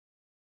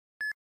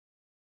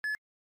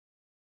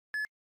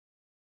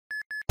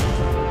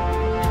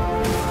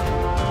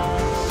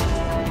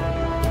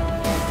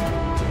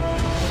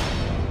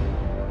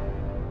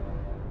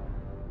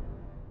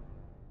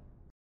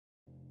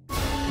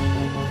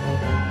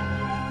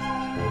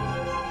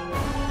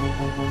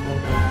Hi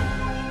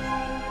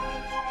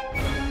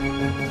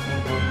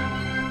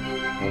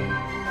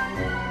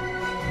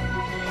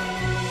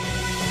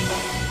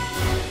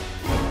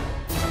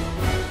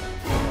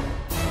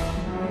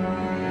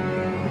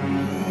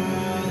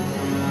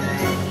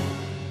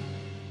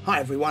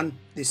everyone,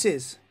 this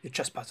is your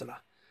chess puzzler.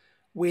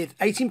 With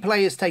 18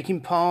 players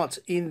taking part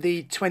in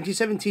the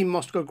 2017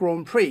 Moscow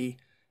Grand Prix,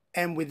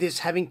 and with this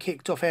having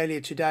kicked off earlier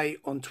today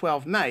on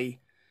 12 May,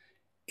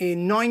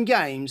 in 9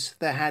 games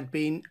there had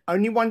been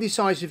only one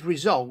decisive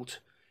result,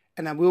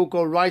 and I will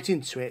go right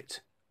into it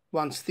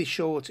once this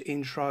short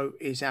intro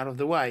is out of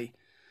the way.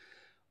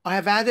 I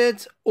have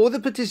added all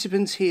the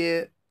participants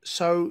here,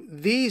 so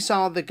these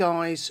are the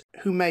guys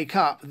who make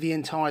up the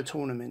entire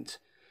tournament.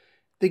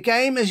 The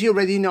game, as you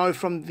already know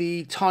from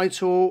the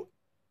title,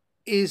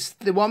 is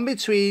the one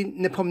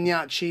between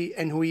Nepomniachtchi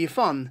and Hu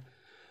Yifan,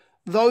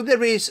 though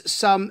there is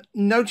some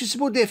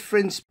noticeable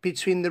difference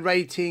between the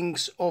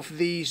ratings of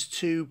these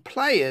two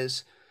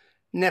players.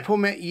 Nepo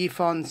met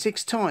Yifan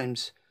 6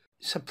 times.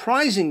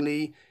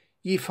 Surprisingly,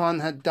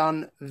 Yifan had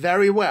done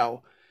very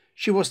well.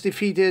 She was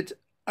defeated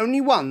only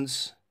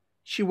once,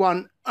 she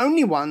won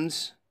only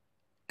once,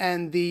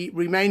 and the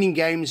remaining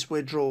games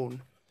were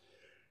drawn.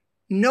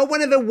 No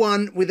one ever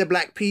won with the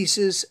black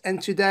pieces,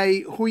 and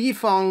today Hu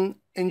Yifan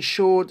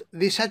ensured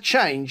this had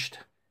changed,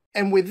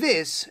 and with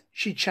this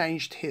she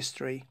changed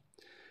history.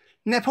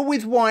 Nepo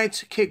with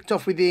white kicked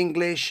off with the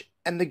English,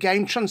 and the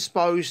game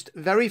transposed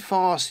very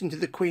fast into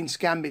the Queen's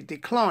Gambit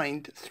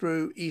declined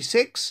through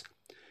e6,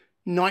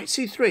 knight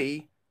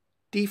c3,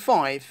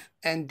 d5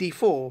 and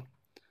d4.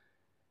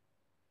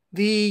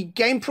 The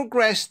game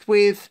progressed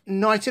with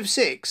knight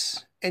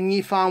f6, and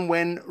Yifan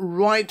went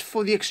right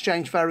for the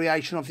exchange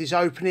variation of this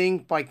opening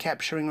by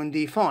capturing on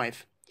d5.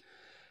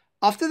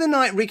 After the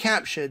knight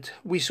recaptured,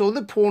 we saw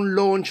the pawn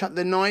launch at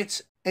the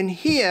knight, and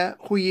here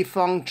Hu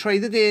Yifan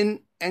traded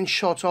in and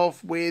shot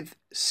off with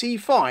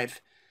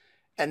c5,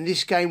 and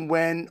this game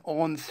went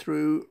on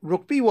through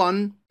rook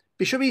b1,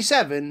 bishop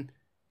e7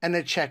 and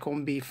a check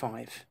on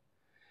b5.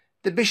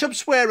 The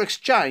bishops were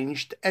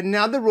exchanged, and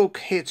now the rook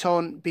hit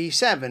on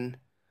b7.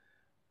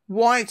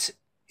 White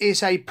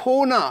is a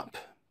pawn up,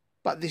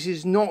 but this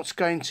is not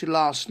going to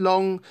last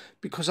long,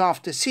 because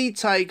after c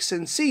takes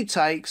and c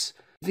takes,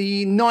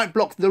 the knight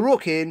blocked the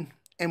rook in,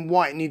 and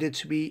white needed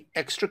to be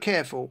extra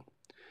careful.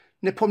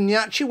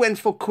 Nepomniachtchi went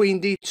for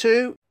queen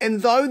d2,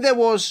 and though there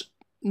was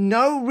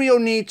no real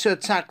need to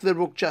attack the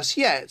rook just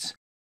yet,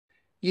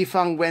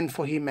 Yifan went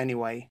for him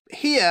anyway.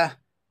 Here,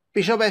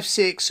 bishop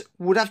f6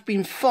 would have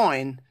been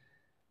fine,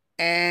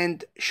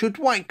 and should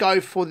white go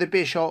for the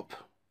bishop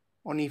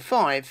on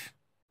e5,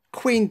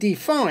 queen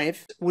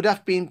d5 would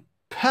have been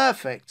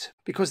perfect,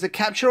 because the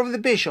capture of the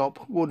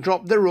bishop will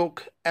drop the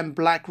rook, and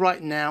black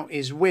right now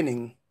is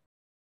winning.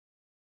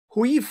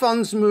 Hu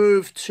Yifan's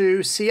move to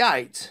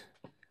c8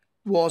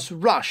 was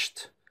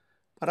rushed,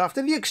 but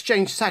after the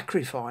exchange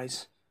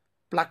sacrifice,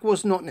 black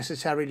was not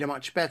necessarily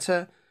much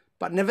better,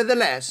 but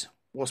nevertheless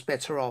was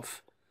better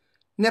off.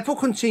 Nepo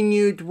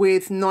continued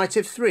with knight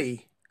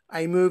f3,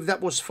 a move that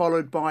was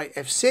followed by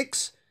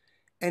f6,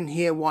 and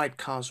here white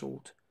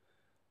castled.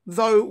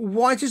 Though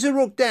white is a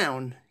rook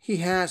down, he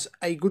has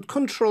a good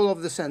control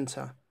of the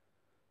centre.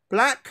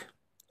 Black,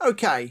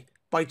 okay,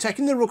 by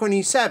taking the rook on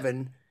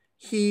e7,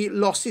 he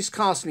lost his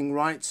castling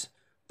rights,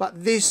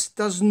 but this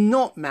does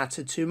not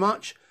matter too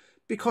much,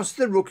 because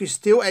the rook is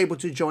still able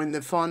to join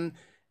the fun,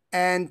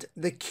 and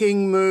the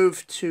king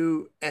move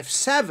to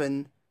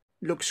f7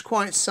 looks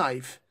quite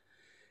safe.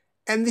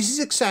 And this is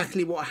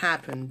exactly what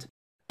happened.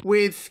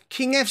 With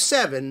king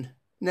f7,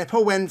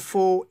 Nepo went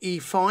for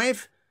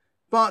e5,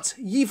 but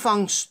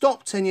Yifan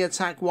stopped any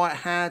attack white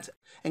had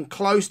and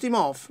closed him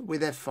off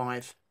with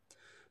f5.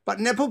 But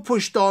Nepo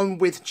pushed on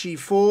with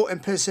g4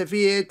 and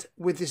persevered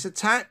with this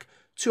attack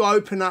to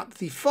open up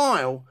the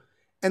file,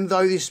 and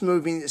though this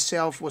move in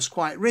itself was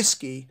quite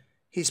risky,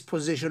 his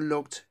position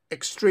looked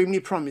extremely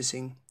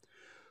promising.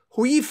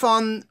 Hu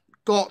Yifan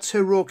got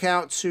her rook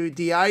out to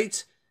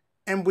d8,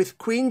 and with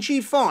queen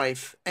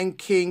g5 and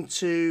king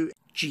to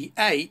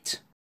g8,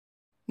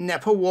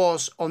 Nepo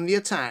was on the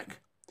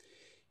attack.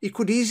 He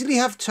could easily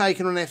have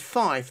taken on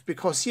f5,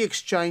 because the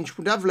exchange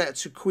would have led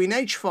to queen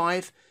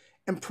h5,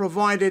 and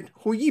provided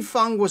Hu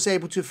Yifan was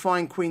able to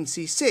find queen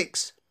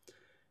c6,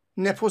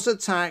 Nepo's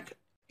attack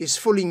is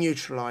fully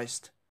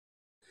neutralized.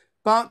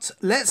 But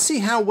let's see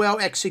how well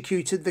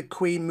executed the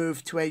queen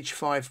move to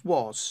h5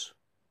 was.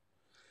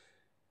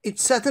 It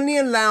certainly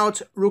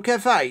allowed rook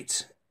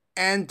f8,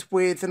 and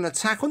with an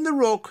attack on the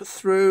rook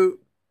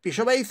through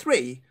bishop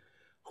a3,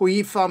 Hu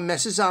Yifan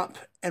messes up,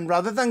 and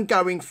rather than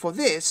going for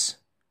this,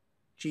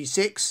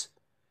 g6,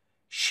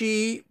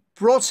 she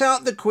brought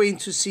out the queen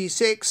to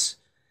c6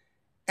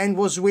 and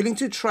was willing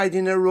to trade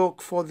in a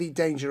rook for the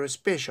dangerous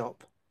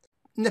bishop.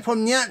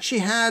 Nepomniachtchi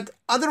had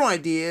other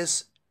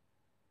ideas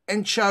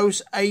and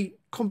chose a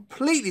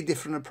completely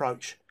different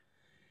approach.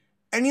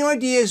 Any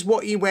ideas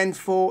what he went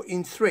for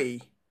in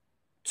 3,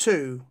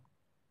 2,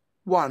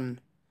 1?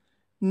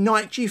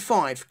 Knight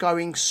g5,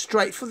 going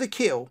straight for the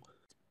kill,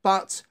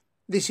 but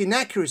this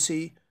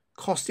inaccuracy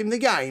cost him the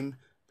game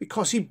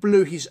because he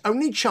blew his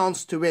only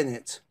chance to win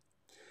it.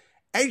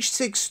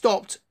 h6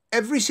 stopped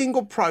every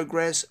single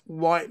progress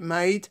white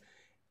made,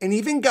 and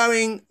even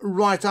going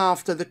right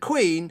after the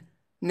queen,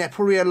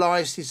 Nepo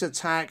realised his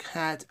attack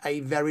had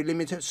a very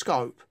limited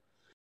scope.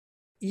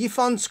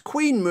 Yifan's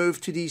queen move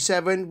to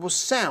d7 was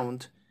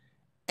sound,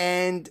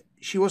 and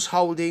she was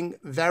holding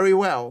very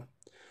well.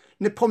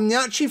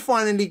 Nepomniachtchi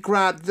finally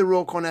grabbed the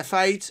rook on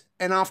f8,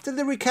 and after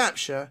the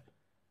recapture,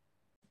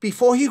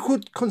 before he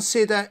could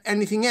consider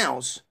anything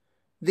else,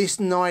 this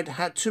knight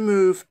had to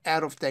move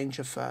out of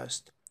danger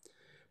first.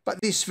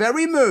 But this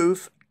very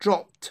move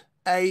dropped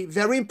a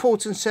very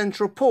important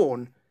central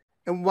pawn,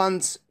 and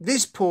once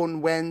this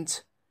pawn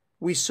went,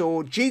 we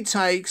saw g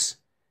takes,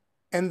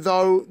 and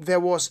though there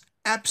was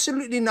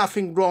absolutely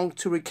nothing wrong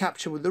to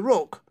recapture with the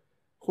rook,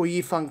 Hu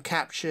Yifan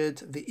captured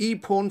the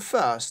e-pawn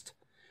first.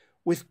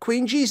 With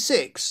queen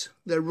g6,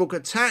 the rook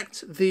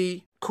attacked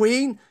the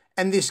queen,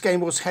 and this game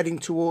was heading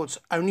towards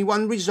only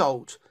one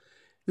result,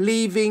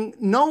 leaving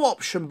no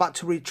option but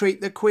to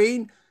retreat the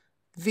queen.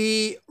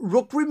 The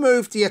rook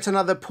removed yet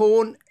another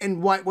pawn,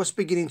 and white was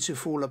beginning to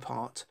fall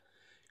apart.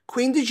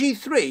 Queen to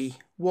g3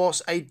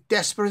 was a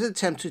desperate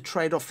attempt to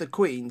trade off the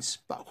queens,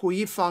 but Hu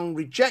Yifan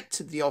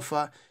rejected the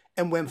offer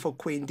and went for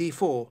queen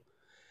d4.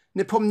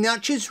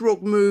 Nepomniachtchi's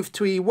rook move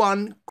to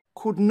e1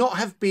 could not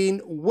have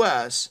been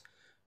worse,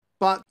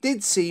 but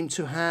did seem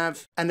to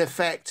have an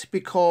effect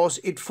because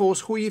it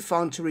forced Hu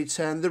Yifan to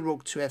return the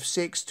rook to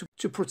f6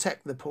 to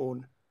protect the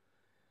pawn.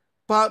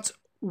 But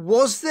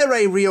was there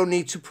a real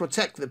need to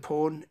protect the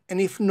pawn? And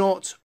if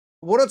not,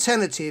 what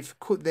alternative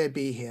could there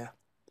be here?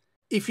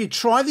 If you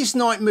try this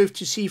knight move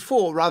to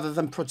c4 rather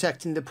than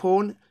protecting the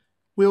pawn,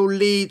 will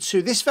lead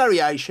to this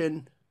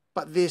variation,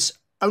 but this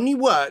only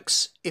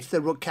works if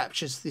the rook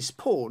captures this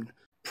pawn,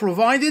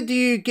 provided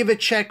you give a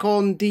check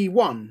on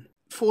d1,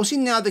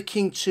 forcing now the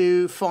king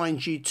to find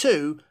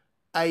g2.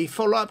 A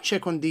follow-up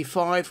check on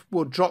d5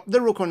 will drop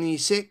the rook on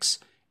e6,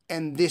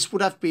 and this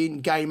would have been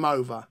game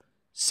over,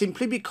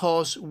 simply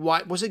because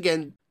white was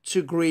again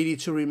too greedy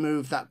to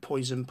remove that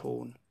poison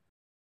pawn.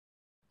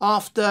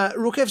 After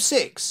rook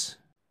f6,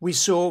 we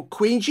saw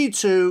queen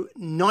g2,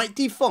 knight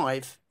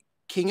d5,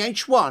 king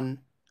h1,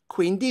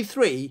 queen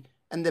d3,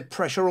 and the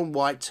pressure on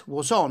white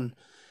was on.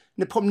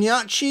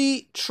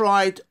 Nepomniachtchi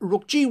tried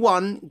rook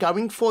g1,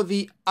 going for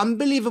the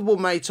unbelievable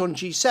mate on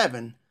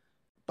g7,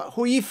 but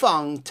Hu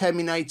Yifan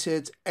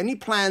terminated any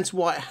plans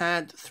white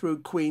had through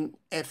queen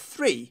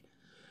f3.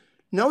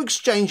 No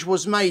exchange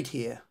was made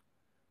here.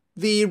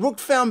 The rook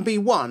found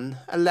b1,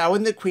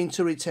 allowing the queen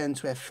to return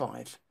to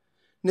f5.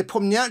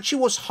 Nepomniachtchi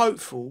was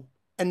hopeful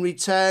and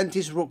returned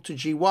his rook to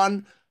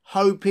g1,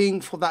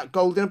 hoping for that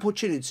golden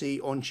opportunity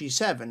on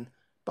g7,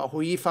 but Hu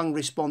Yifan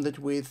responded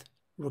with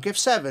rook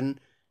f7,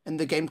 and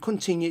the game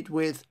continued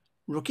with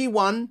rook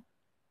e1,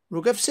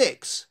 rook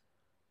f6,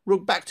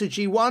 rook back to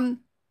g1,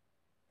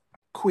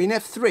 queen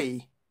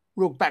f3,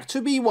 rook back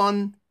to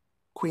b1,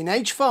 queen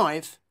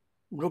h5,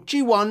 rook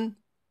g1,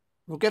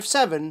 rook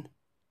f7,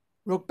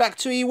 rook back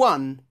to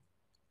e1,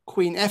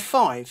 queen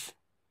f5,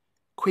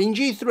 queen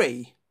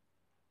g3,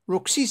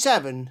 rook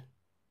c7,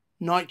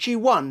 knight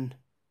g1,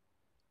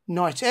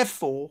 knight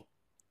f4,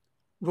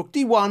 rook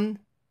d1,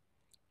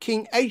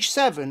 king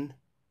h7,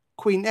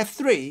 queen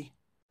f3,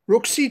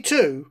 rook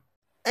c2,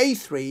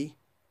 a3,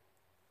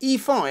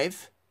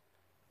 e5,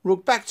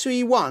 rook back to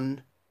e1,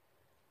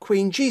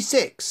 queen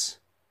g6,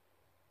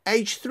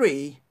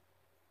 h3,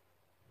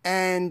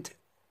 and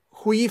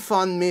Hu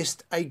Yifan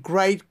missed a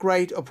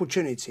great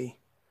opportunity.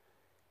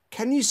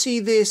 Can you see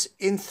this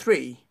in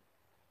 3,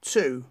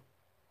 2,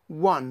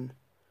 1,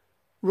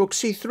 rook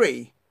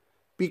c3?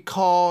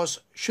 Because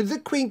should the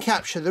queen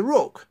capture the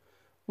rook,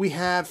 we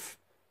have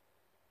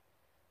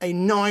a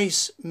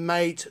nice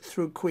mate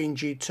through queen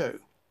g2.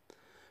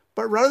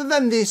 But rather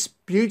than this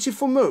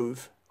beautiful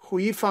move, Hu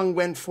Yifan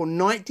went for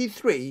knight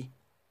d3,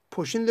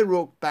 pushing the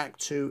rook back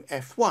to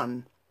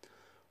f1.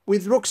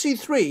 With rook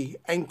c3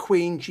 and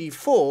queen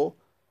g4,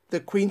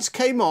 the queens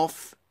came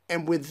off,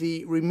 and with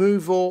the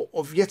removal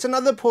of yet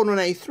another pawn on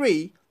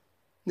a3,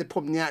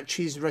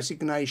 Nepomniachtchi's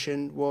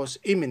resignation was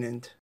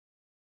imminent.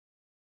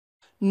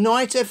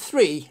 Knight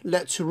f3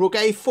 led to rook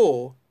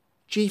a4,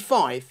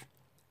 g5,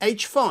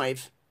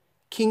 h5,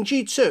 king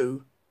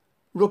g2,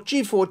 rook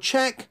g4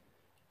 check,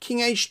 king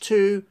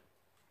h2,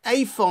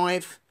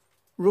 a5,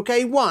 rook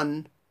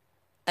a1,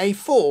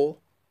 a4,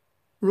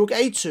 rook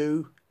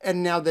a2,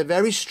 and now the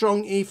very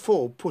strong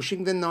e4,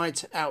 pushing the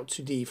knight out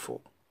to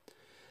d4.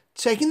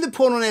 Taking the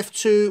pawn on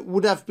f2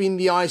 would have been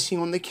the icing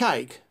on the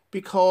cake,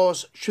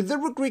 because should the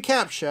rook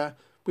recapture,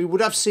 we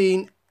would have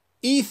seen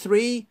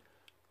e3,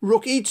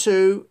 rook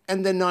e2,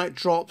 and the knight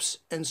drops,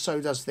 and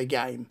so does the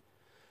game.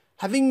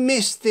 Having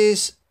missed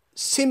this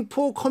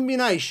simple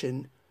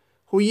combination,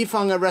 Hu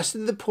Yifan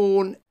arrested the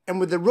pawn, and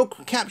with the rook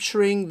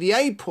capturing the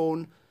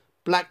a-pawn,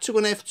 black took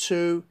on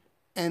f2,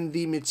 and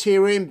the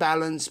material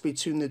imbalance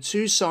between the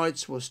two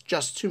sides was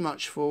just too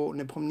much for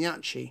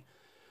Nepomniachtchi.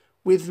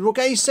 With rook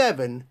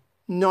a7,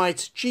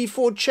 knight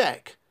g4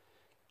 check,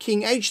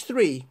 king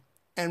h3,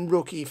 and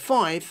rook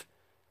e5,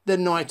 the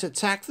knight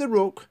attacked the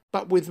rook,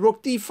 but with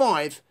rook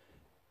d5,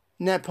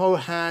 Nepo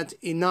had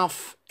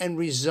enough and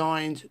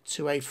resigned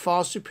to a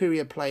far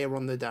superior player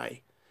on the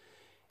day.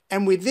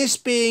 And with this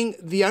being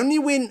the only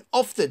win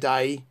of the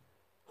day,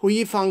 Hu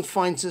Yifeng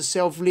finds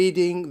herself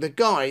leading the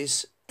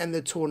guys and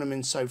the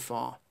tournament so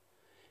far.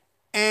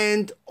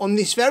 And on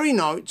this very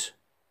note,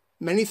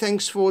 many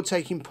thanks for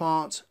taking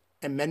part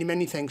and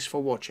many thanks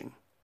for watching.